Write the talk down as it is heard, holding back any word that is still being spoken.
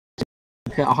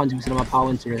put 100% of my power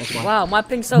into it. That's why. Wow, my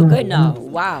ping's so good now.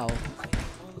 Wow.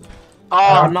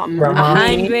 Oh, not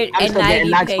 190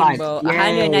 lag ping, spikes. bro. Yay.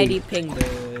 190 ping,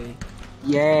 boy.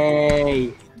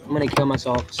 Yay! I'm gonna kill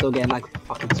myself. Still getting like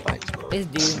fucking spikes, bro. This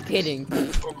dude kidding.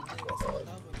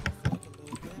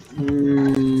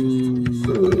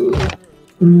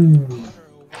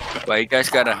 Well, you guys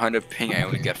got 100 ping, I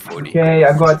only got 40. Okay,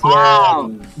 I got Do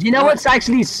you know what's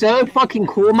actually so fucking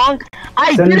cool, Monk?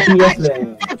 I Send didn't the actually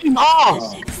PS fucking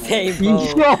ask! Same, bro.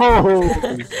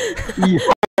 Yo!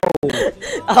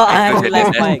 Oh, I have to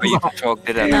like spike. You talk,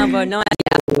 did I? No, bro, no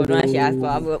one actually asked,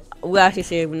 bro. We'll actually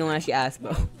say no one actually asked,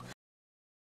 bro.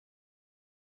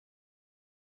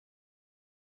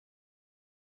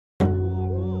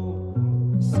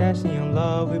 Said she in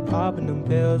love with popping them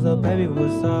pills, oh baby,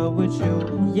 what's up with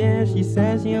you? Yeah, she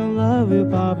said she in love with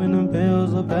popping them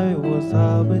pills, oh baby, what's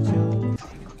up with you?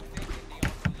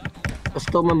 I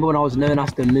still remember when I was known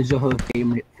as the Mizuho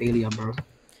failure, bro.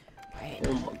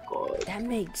 Oh my god. That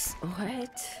makes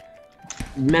what?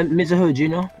 Mizuho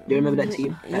Junior? Do you remember that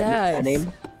team? That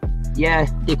name? Yeah,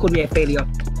 they called me a failure.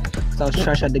 So I was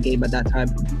trash at the game at that time.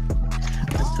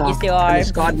 You still are. It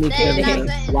scarred me for the game.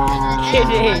 Wow.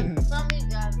 Kidding.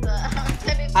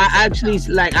 I actually,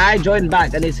 like, I joined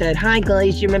back and they said, "Hi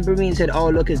guys, you remember me?" And said, "Oh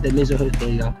look, it's the Mizuho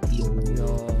failure." Yo.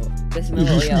 This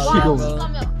Mizuho, bro.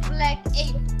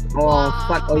 Oh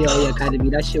fuck, oh yeah, Academy.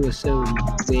 That shit was so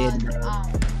weird, bro.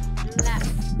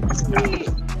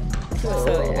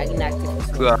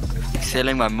 Bro,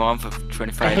 selling my mom for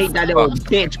 25. I hate that little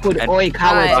bitch called Oi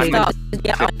Coward. Stop.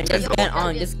 Just get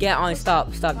on. Just get on.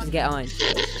 Stop. Just get on.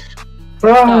 Do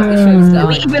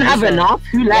we even have enough?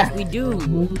 Who left? Yes, we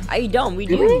do. Are you dumb? We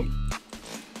do.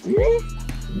 Really?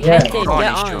 Yeah. Get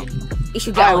on. You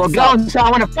should get Alright, well, go on, so I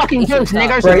want to fucking joke,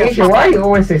 nigga. Bro, Isha, why are you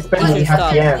always expecting we have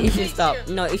TM? You should stop.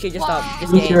 No, you should just stop.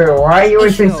 Just Isha, why are you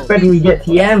always expecting we get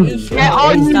TM? Get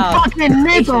on, you fucking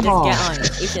nigga!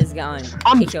 Just get on.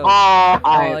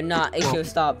 Oh, no, Isha,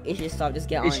 stop. Isha, stop. Just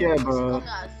get on. Isha, bro.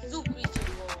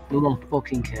 No one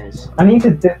fucking cares. I need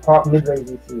to dip pop mid-range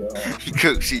VC. He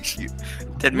cooks each you.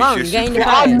 That Mom, means get in the Get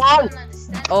fire. on, Mom!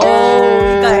 Oh,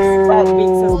 guys, stop being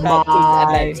so bad,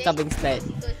 please. Stop being sped.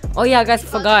 Oh yeah, guys,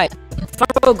 forgot.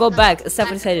 Front row, go back,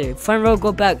 separate setting. Front row,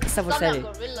 go back, separate setting.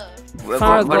 what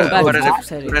are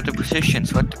the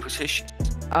positions? What the positions?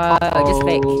 Just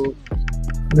fake.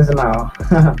 Doesn't matter.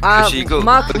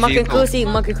 Mark and Kosi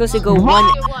go one.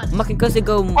 Mark and Kosi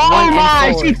go 1 Oh my,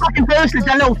 and 4. she fucking posted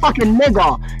that little fucking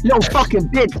nigga. Little fucking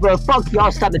bitch, bro. Fuck y'all,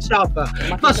 stop the chopper.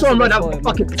 If I saw him run that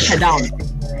fucking head down.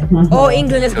 Oh,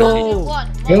 England, let's go.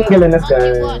 England, let's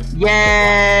go.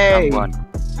 Yay!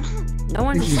 No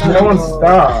one No one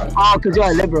stopped. Oh, cause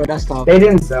you're a liberal, that's tough. They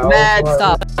didn't sell. Mad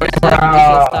Stop.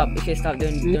 You should stop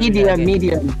doing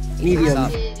Medium.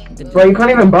 Bro, you can't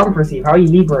even bump receive. How are you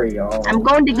Libra, yo? I'm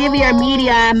going to give you a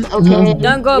medium, okay?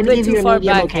 Don't go a bit too far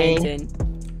back, okay? Hayden.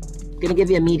 Gonna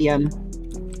give you a medium.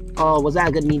 Oh, was that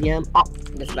a good medium? Oh,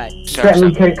 That's bad. Set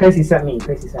me, Casey set me.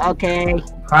 okay.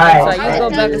 Hi. So you go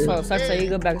back as well. So you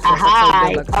go back as A well.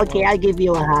 high. Okay, I'll give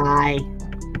you a high.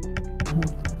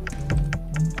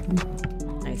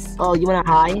 Nice. Oh, you want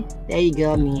a high? There you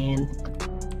go, man.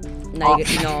 No. I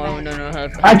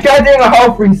tried doing a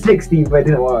whole 360, but it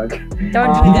didn't work. Don't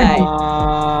do that.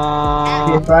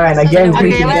 Okay, fine. Again,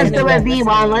 Okay, let's do a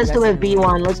V1. Let's do a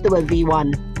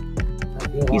V1.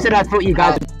 You said I thought you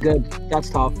guys would be good. That's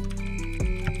tough.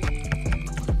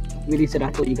 Really said I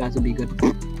thought you guys would be good.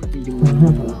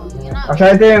 I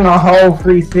tried doing a whole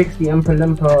 360 and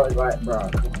Palimpo. It's like, bro.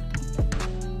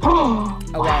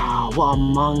 Wow, what a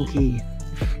monkey.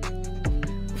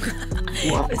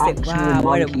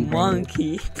 What a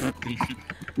monkey.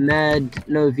 Med,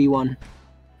 no V1.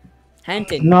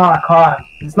 Hampton. No, I can't.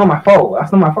 It's not my fault.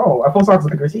 That's not my fault. I thought I was a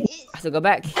good receipt. I have to go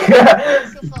back.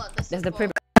 That's the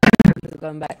purpose.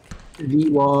 Going back.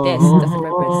 V1. That's the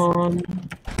purpose.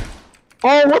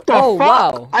 Oh, what the fuck?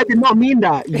 Wow. I did not mean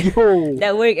that. Yo.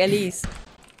 That worked at least.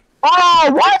 Oh,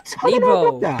 what? How did I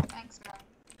Bro. get that?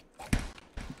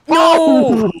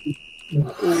 No!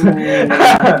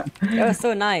 That was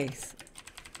so nice.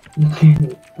 This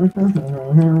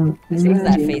is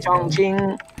that face, bro.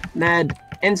 Chongqing, med,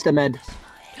 insta med.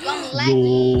 I'll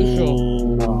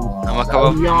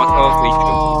cover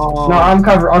Richo. No, I'll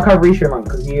cover Risha, man,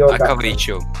 because you. I'll cover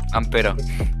Richo. I'm better.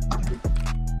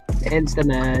 Insta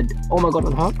med. Oh my god,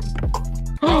 I'm hurt.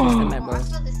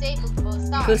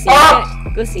 Go see.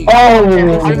 I'm just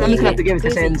gonna have to give it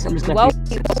to Sins. I'm just gonna Why have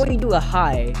to... would you do a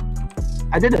high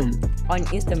I didn't. on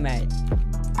Instamat?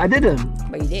 I didn't.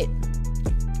 But you did.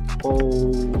 Oh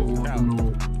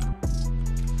no.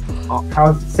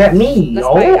 How's set me?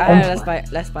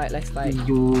 Let's fight.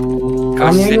 Yo.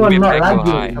 I'm the only one not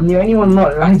lagging. I'm the only one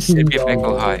not lagging. Set me back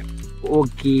go high.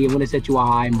 Okay, I'm gonna set you a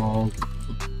high, monk.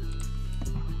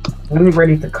 I'm gonna be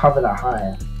ready to cover that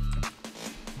high.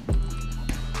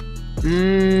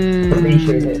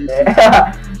 Appreciate it.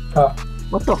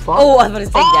 What the fuck? Oh, I'm gonna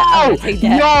take that. I'm gonna take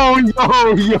that. Yo.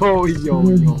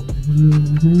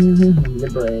 The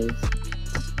braves.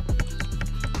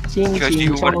 Ching,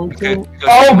 ching, chong, ching.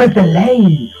 Oh, the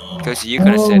delay! Because you could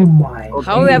have said.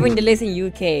 How are we having delays in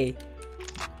UK?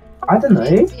 I don't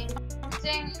know.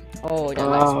 Oh,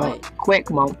 that's right. Quick,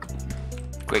 monk.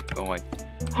 Quick, oh my.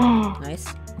 Nice.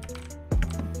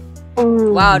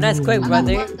 Wow, that's quick,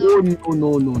 brother. Oh,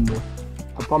 no.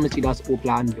 I promise you that's all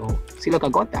planned, yo. See, look, I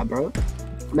got that, bro.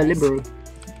 I'm a liberal.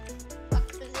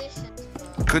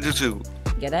 Good to do.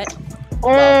 Get that?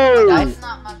 Oh! Guys.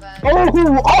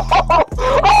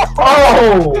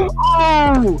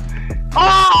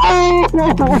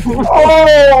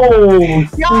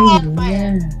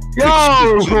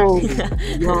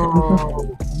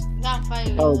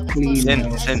 Oh, clean.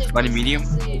 Send funny medium.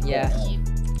 Yeah.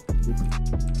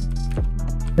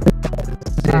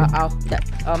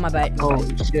 Oh, my bad. Oh,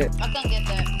 shit. I can't get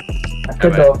that. I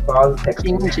could go if I was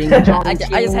texting. Ching, ching, chong, I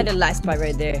just had the last spot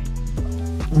right there.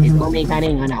 It's gonna make that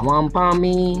ain't gonna want for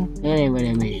me.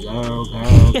 Anyway, go.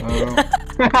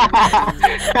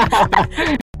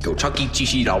 Go Chucky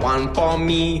Chishi the one for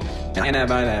me. And I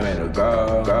never let it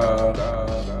go.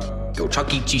 Go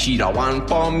Chucky Chishi the one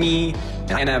for me.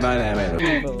 And I never let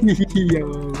it go.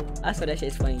 Yo. I swear that shit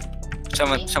is funny.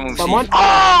 Someone.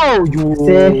 Oh, yo.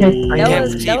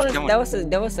 That was a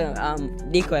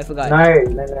decoy. I forgot.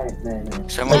 No.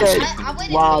 Someone.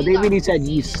 Wow, they really said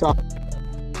you suck.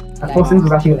 I thought Sims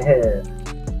was actually gonna hit it.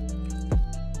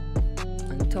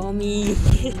 And Tommy.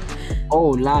 Oh,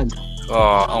 lag. Oh,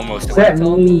 almost. Set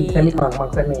me,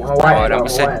 Mark, set me. I'm a white. that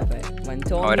was set. One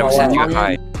Oh, Tommy. that was set you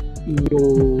high.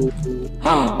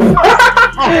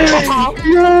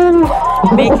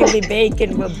 Bacon be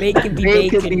bacon, bro. Bacon be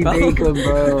bacon, bro.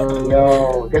 bro.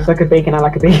 Yo, just like a bacon, I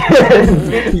like a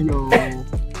bacon. Yo.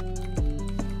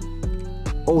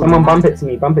 Oh, Someone bump it to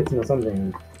me or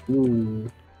something. No,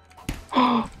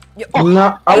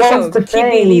 I want to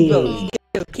fade.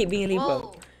 Keep being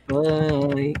Libro.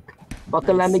 Like, fuck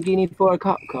a Lamborghini for a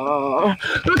cop car.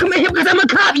 Look at me because I'm a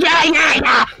cop.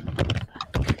 Yeah.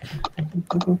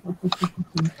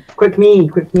 Quick me.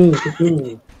 Okay.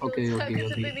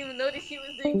 didn't even notice he was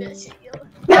doing that shit, yo.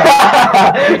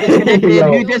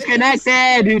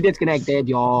 Who disconnected,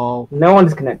 y'all? No one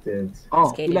disconnected. Oh,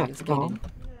 Skating, he left. skating.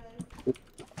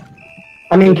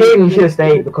 I mean, Kaden should have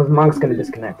stayed because Monk's gonna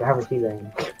disconnect. I have a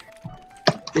feeling.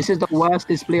 This is the worst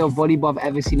display of volleyball I've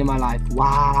ever seen in my life.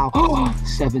 Wow.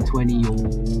 720, yo.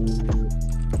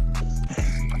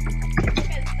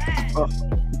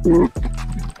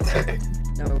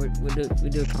 No, we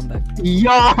do a comeback.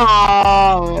 Yeah.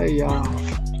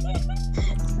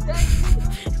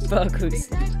 Focus.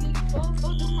 Go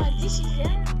do my dishes,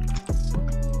 yeah.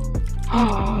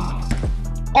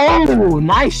 Oh,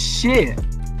 nice shit.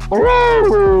 We Oh.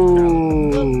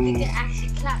 can actually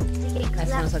clap. We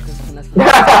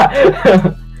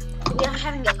are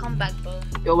having a comeback, bro.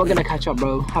 Yo, we're gonna catch up,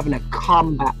 bro. Having a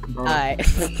comeback, bro. Alright.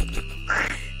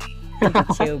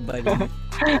 Chill, buddy.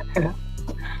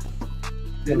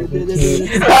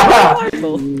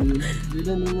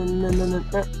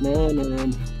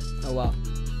 Oh wow.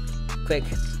 Quick.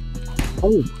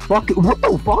 Oh, fuck it. What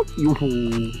the fuck?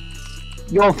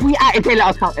 Yo, if we if they let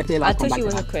us come, if they let I us come thought back. she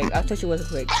wasn't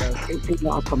quick, so. If they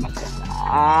let us come back.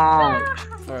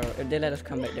 Bro, if they let us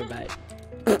come back, they're bad.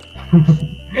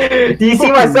 Do you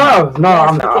see my subs? No, Yes,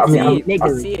 I'm not. I mean, I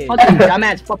Nigger. see it. Fucking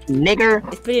dumbass fucking nigger.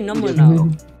 It's pretty normal now.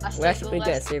 We're actually pretty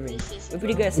good at serving. We're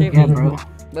pretty good at serving. Yeah, bro.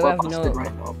 But we have no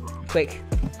Right now, bro. quick.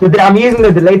 I'm using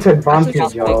the delay to I thought she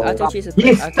was advantage, quick. yo. I thought she was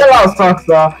You quick. still out sucks,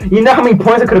 though. You know how many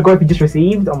points I could have got if you just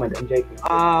received? Oh my god, I'm joking.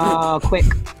 Quick,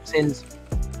 Sins.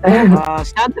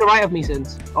 Stand to the right of me,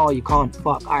 Sins. Oh, you can't.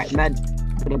 Fuck. Alright, med.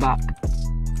 To the back. Oh,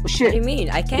 What do shit. you mean?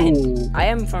 I can. Ooh. I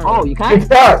am from. Oh, you can't? It's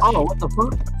dark. Oh, what the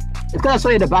fuck? It's because I saw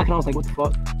you in the back and I was like, what the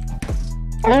fuck?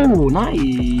 Oh, nice.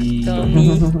 He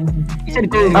said,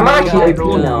 go. I'm actually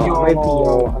Yo, OP now. yo.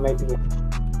 I'm OP.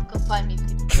 Go find me, please.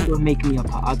 You're making me a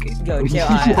pot. Okay. Yo, chill.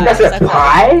 That's a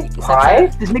pie? Pie?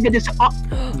 This nigga just up.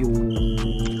 Yo.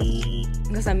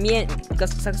 Because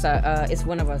it's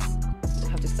one of us.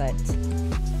 Have to start.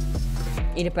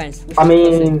 It depends.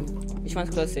 Which one's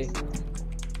closer?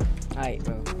 Alright,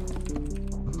 bro.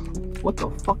 What the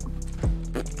fuck?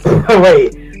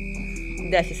 Wait.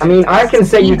 I mean, I can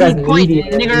say you guys Point,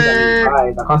 needed it.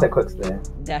 nigger. I can't say quicks there.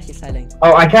 Dash is silent.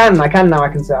 Oh, I can now. I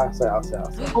can say. I'll say.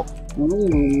 Oh,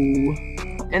 ooh.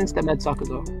 Insta med soccer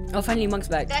though. Oh, finally Monk's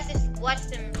back. Guys, just watch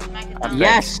them smack it down.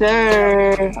 Yes,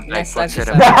 sir. Nice Like,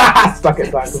 sucker. Stuck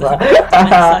it, Nice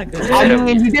I sucker.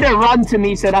 mean, you didn't run to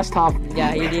me, so that's tough.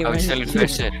 Yeah, he didn't I was run. still in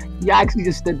first set. You actually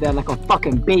just stood there like a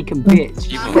fucking bacon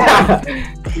bitch. Yo.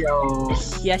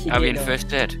 He actually I'll be did in though. first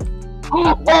set.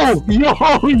 Oh, yo,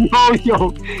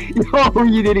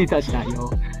 you didn't touch that, yo.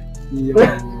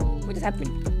 What just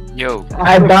happened? Yo.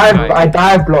 I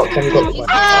dive blocked and got one.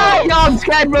 Oh, yo, I'm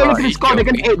scared, bro. Look at the Right, score. They're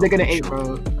gonna yo. eight. They're gonna eight,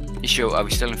 bro. Yo, are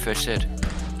we still in first set?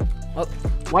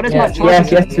 What is Yes, my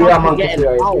yes, we are monkey. getting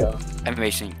out?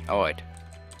 Amazing. Alright.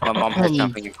 My mom has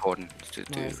something important to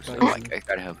do, so like, I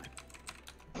gotta help.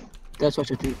 That's what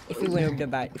you think. If we win with the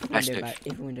bat, if we win That's the it. bat,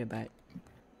 if we win the bat.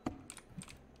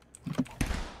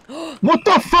 What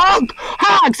the fuck?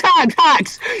 Hacks!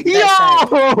 Yo!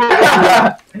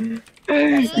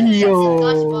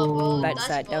 Yo! Bad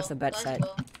side, that was the bad side.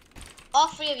 All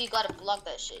three of you gotta block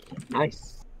that shit.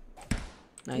 Nice.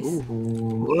 Nice. Ooh,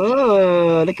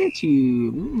 whoa, look at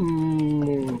you.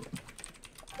 Mm.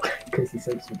 Because he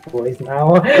said some boys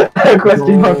now.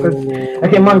 Question mark.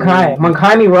 Okay, Monk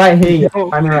high me right here.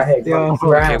 High me right here. Yo.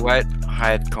 Okay, right,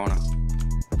 high at corner.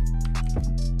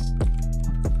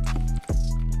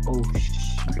 Oh,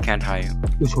 I can't hire you.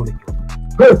 Which one?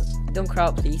 Don't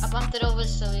crowd, please. I bumped it over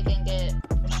so we can get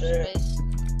space.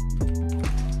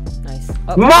 Nice.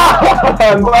 Oh,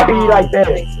 Man, why are you like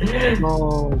this?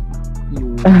 No.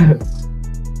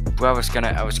 Well, I was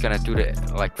gonna do the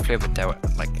like flip it that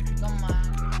like. Come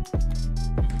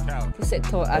on. who said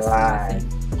tall ass Right.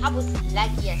 nothing? I was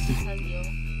laggy as hell, yo.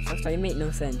 So sorry, it made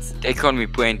no sense. They call me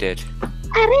brain dead.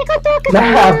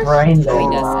 Nah, brain Oh, he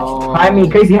dead. does actually. High me,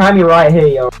 Casey, high me right here,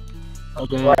 yo.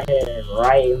 Okay. Right here,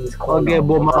 right in this corner. Okay,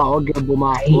 boomer.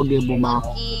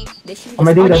 Monkey. They should I'm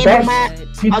gonna do the Okay,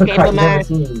 best super Okay, cut you've boomer. ever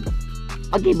seen.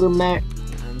 Okay, boomer.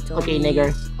 Okay,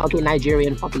 nigger. Okay,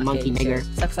 Nigerian fucking monkey nigger.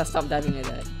 Stop diving like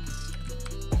that.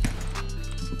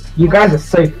 You guys are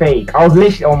so fake. I was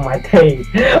literally on my tape.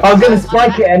 I was gonna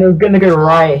spike it and it was gonna go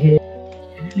right here.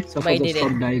 So But he for the did it.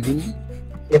 stop diving.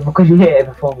 Yeah, because you hit it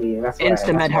before me. That's why. Insta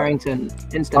Med that's why. Harrington.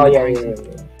 Insta Oh Med yeah. Harrington.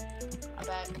 I'm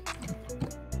back.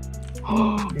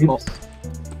 Oops.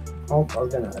 Oh, I was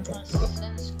gonna. Okay.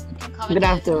 I'm gonna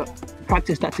have to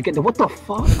practice that to get the. What the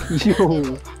fuck? Yo.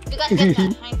 You guys get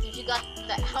that, Hank. You got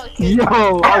that. How it Yo. I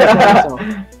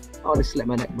would've slipped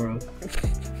my neck, bro.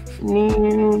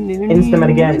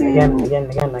 Instament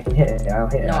again. I can hit it. I'll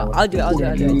hit it. No, I'll do it.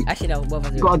 Actually, no, both of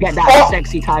us do Gotta it. get that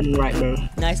sexy timing right, bro.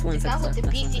 Nice one, The guy with the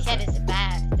PC head is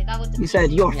bad. The guy with the You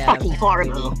said you're Yeah, fucking that's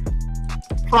horrible.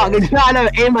 Fuck, I'm trying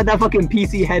to aim at that fucking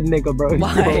PC head nigga, bro.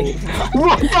 Why? Yo.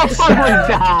 What the fuck was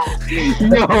that?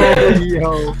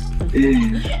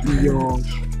 Yo.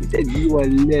 You said you were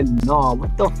lit. Nah,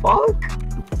 what the fuck?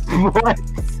 What?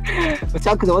 What's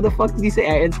up, cause what the fuck did he say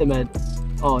at Instaman?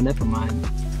 Oh, never mind.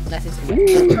 That's his They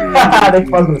was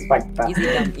gonna spike that.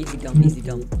 Easy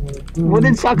dumb. What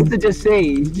did Sakuta just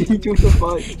say? What the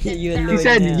fuck? You He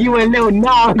said you were little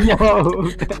now, yo.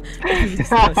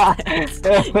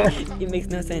 It makes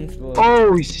no sense, bro.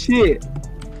 Oh shit.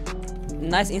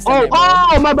 Nice instant.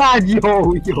 Oh, my bad,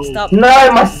 yo. Stop.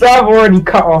 No, my server already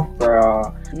cut off,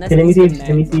 bro. Nice Okay, let me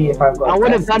instant, see if I've got. I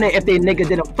would have done it if they nigga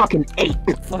did a fucking 8.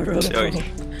 For real. Sorry.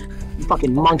 You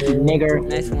fucking monkey nigger.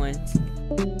 Nice one.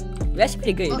 That's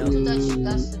pretty good, you Oh, know.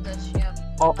 that's the Dutch, yeah.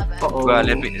 Oh, My bad. uh-oh. Well,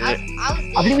 let me. I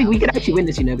think we could actually win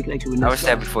this, you know. We could actually win this. I was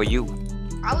there before you.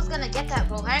 I was gonna get that,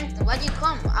 bro. Harrington, why'd you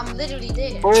come? I'm literally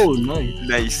there. Oh, nice.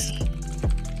 Nice.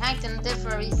 Harrington, I'm there for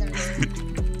a reason, bro.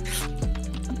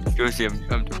 Josie,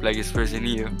 I'm the blackest person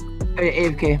here. Hey,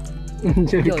 AFK.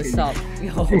 Yo, stop.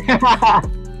 Yo.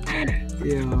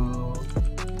 Yo.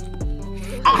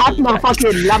 I have my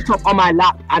fucking laptop on my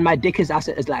lap and my dick is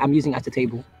like I'm using it as a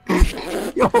table. Yo.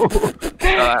 You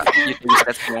think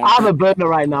that's wrong? I have a burner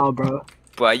right now, bro.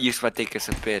 But I use my dick as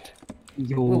a bed.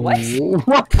 Yo. What?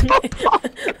 What the fuck?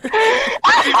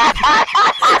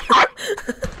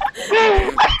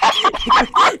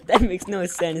 That makes no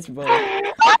sense, bro.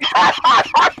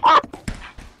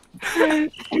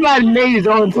 Man made his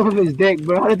own top of his dick,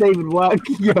 bro. How did that even work?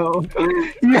 Yo.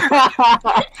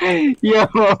 Yo.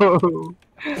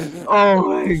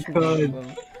 Oh my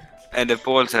god. And the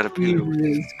balls are a pillow.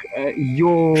 Jesus Christ.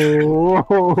 Yo.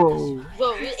 Bro,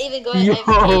 we're even going Yo.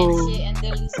 AFK and shit and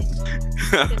they're losing, bro.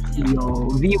 Yo.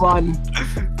 V1.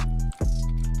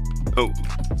 Oh.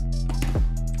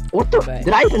 What the? But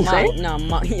Did I even say it? No,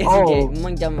 yes, Oh. you did.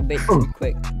 Monk down a bit too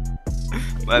quick.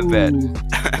 My bad. Ooh.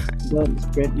 Don't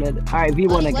sprint mid. Alright,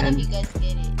 V1 Only one of again. you guys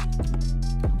get it.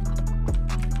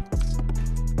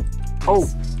 Oh.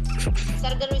 Is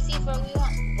that a good receipt for we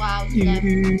want? Wow, he left.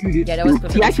 Yeah, that was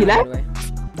perfect. He actually by left? the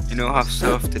way. You know how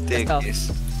soft the thing tough.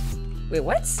 is. Wait,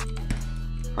 what?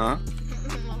 Huh?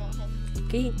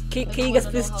 Can you guys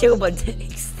please chill about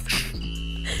dicks?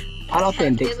 I don't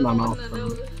think dicks in my mouth.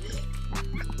 Bro.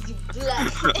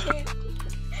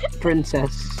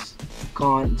 Princess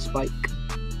can't spike.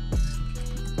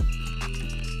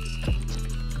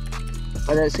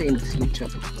 I don't say in teacher.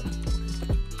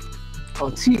 Oh,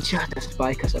 teacher the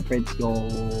spike as a prince,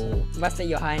 yo. Must say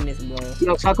your highness, bro.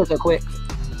 Yo, tacos are quick.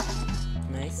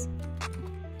 Nice.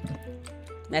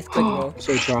 That's quick, bro.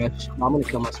 So trash. I'm gonna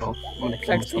kill myself. I'm gonna kill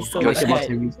Trash myself. is so I'm about bad.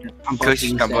 to reset. I'm about Because to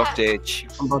you come off reset. the edge.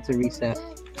 I'm about to reset.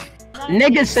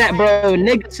 Nigga set, bro.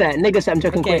 Nigga set. Nigga set. I'm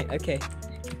joking Okay, quick. okay.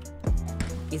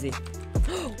 Easy.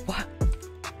 What?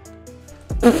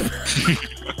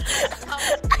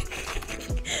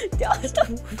 Stop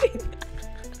moving.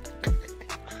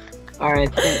 Alright,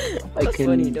 I That's can.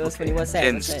 funny. That was funny. What's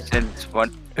that? What's that? Since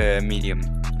one medium.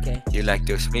 Okay. You like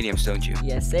those mediums, don't you?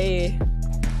 Yes, say.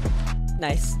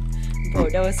 Nice. Bro,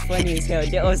 that was funny as hell.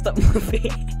 They all stopped moving.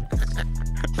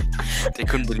 They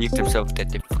couldn't believe themselves that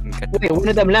they fucking got. Wait, one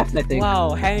of them left, I think.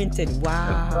 Wow, Harrington.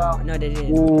 Wow. No, they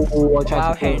didn't. Ooh, I tried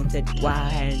Wow, to throw. Harrington. Wow,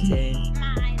 Harrington.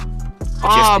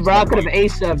 Ah, bro, I could have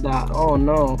ace served that. Oh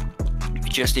no. You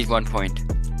just need 1 point.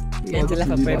 Yeah, to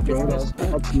left a break, bro.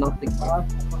 That's nothing, bro.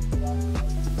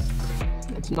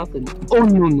 That's nothing. Oh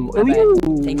no no. Bye-bye.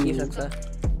 Ooh. Thank you, Saksa.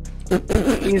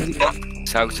 Easy.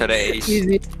 South to the ace.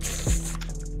 Easy.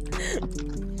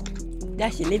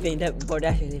 That's your living. Bro,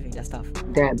 that's your living. That's tough.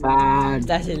 That bad.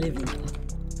 That's your living.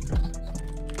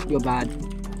 You're bad.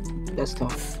 That's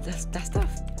tough. That's tough.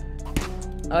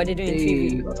 Oh, they're doing Hey,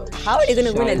 3v. How are they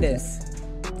gonna win at Shiza. this?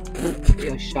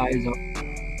 Yo, Shiza.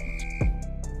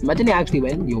 Imagine they actually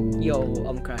win. Yo. Yo,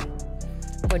 I'm crying.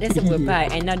 Bro, that's a good buy,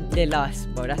 and not they lost,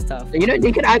 bro. That's tough. You know,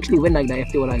 they could actually win like that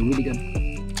if they were like really good.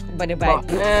 But they're bad.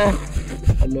 But,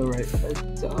 I know, right? But,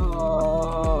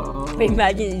 But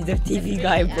imagine the TV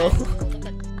guy, bro.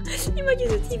 Imagine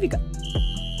the TV guy.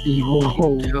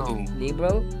 Yo. Yo. Hey,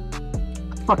 bro.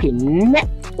 Fucking net.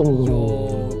 Oh.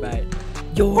 Yo, bad.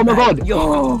 Yo, Oh my bad. god. Yo.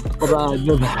 Oh, bad.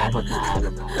 You're bad.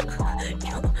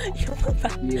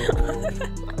 Yo, bad.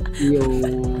 Yo.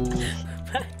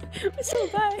 We're so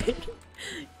bad.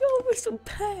 Yo, we're so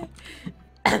bad.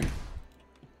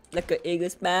 Like an eagle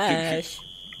smash.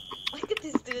 Look at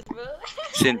this dude, bro.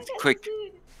 Since quick.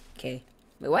 Okay.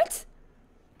 Wait, what?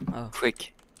 Oh.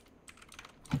 Quick.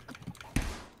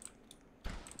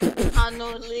 Oh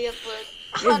no, Leopard.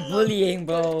 It's bullying,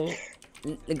 bro.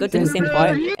 Go to the same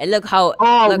part. And look how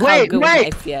Oh, look how wait, good wait. my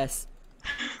FPS.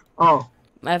 Oh,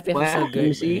 My FPS is Wow, so let me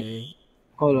good. see. man.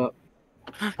 hold up.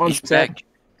 One He's sec. back.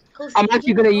 I'm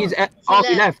actually gonna use off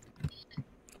left. left.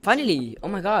 Finally! Oh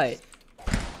my god.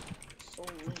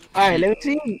 Alright, let me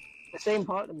see. The same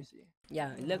part. Let me see.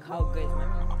 Yeah, look how good my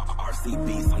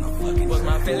Was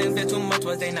my feelings bit too much?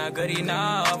 Was they not good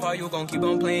enough? Are you gon' keep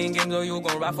on playing games or you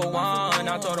gon' ride for one?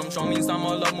 I told them show me some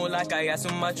more love, more like I asked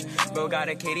too much. Bro got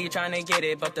a kitty trying to get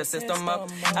it, but the system up.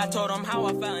 I told them how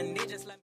I felt and they just let me